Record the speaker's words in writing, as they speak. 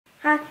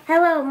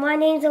Hello, my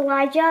name's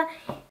Elijah.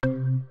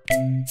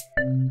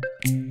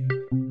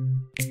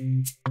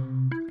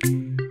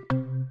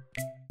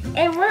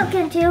 And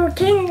welcome to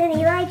Kaden and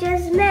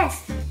Elijah's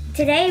Mess.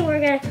 Today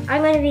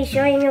I'm gonna be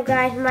showing you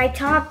guys my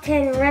top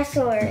 10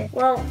 wrestlers.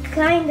 Well,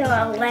 kind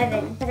of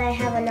 11, but I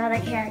have another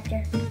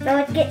character. So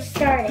let's get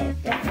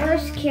started. The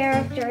first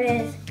character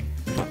is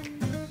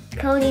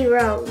Cody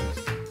Rhodes.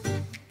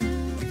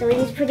 So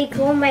he's pretty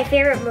cool. My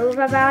favorite move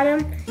about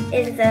him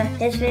is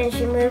his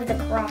finishing move, the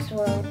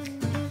crossroads.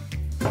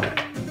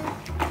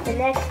 The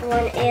next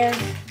one is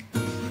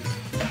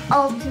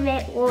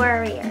Ultimate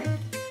Warrior.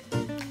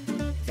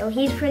 So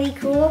he's pretty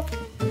cool.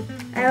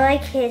 I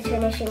like his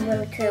finishing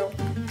move too.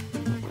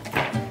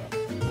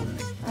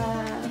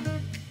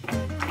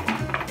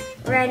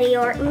 Randy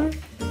Orton.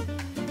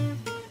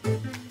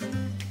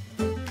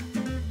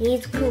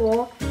 He's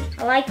cool.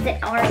 I like the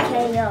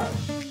RKO.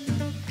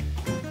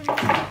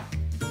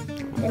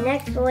 The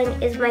next one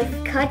is my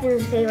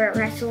cousin's favorite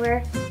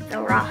wrestler, The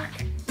Rock.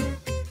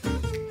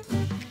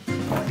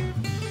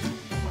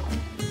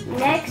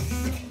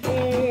 Next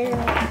is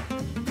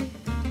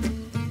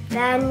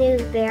Bad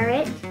News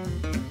Barrett.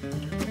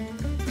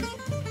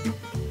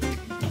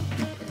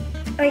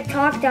 I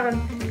talked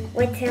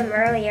with him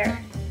earlier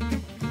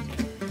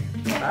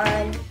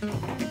on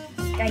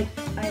Skype,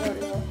 I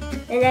don't know.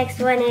 The next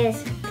one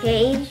is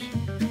Paige.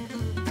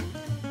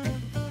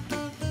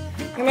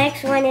 The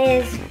next one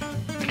is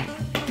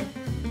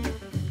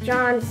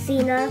John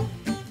Cena.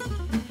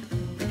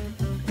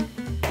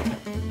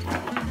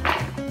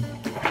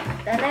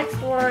 The next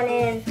one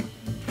is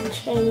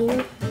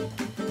Kane.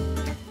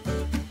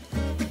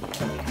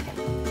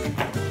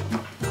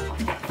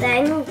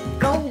 Then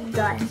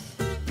Goldust.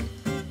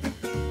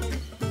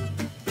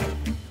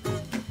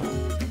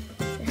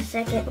 The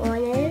second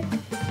one is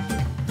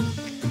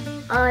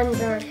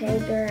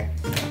Undertaker.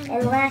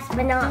 And last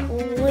but not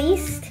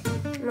least,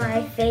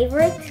 my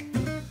favorite,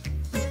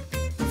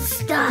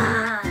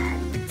 Stardust.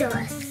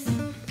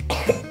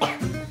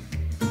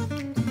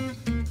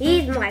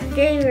 He's my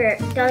favorite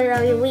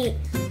WWE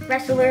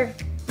wrestler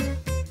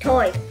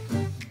toy.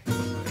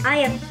 I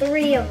have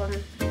 3 of them.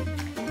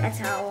 That's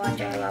how much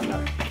I love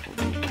them.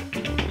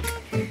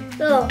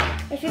 So,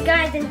 if you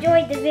guys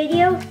enjoyed the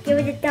video, give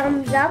it a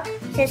thumbs up,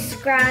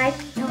 subscribe,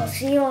 and I'll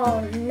see you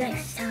all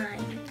next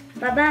time.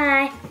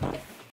 Bye-bye.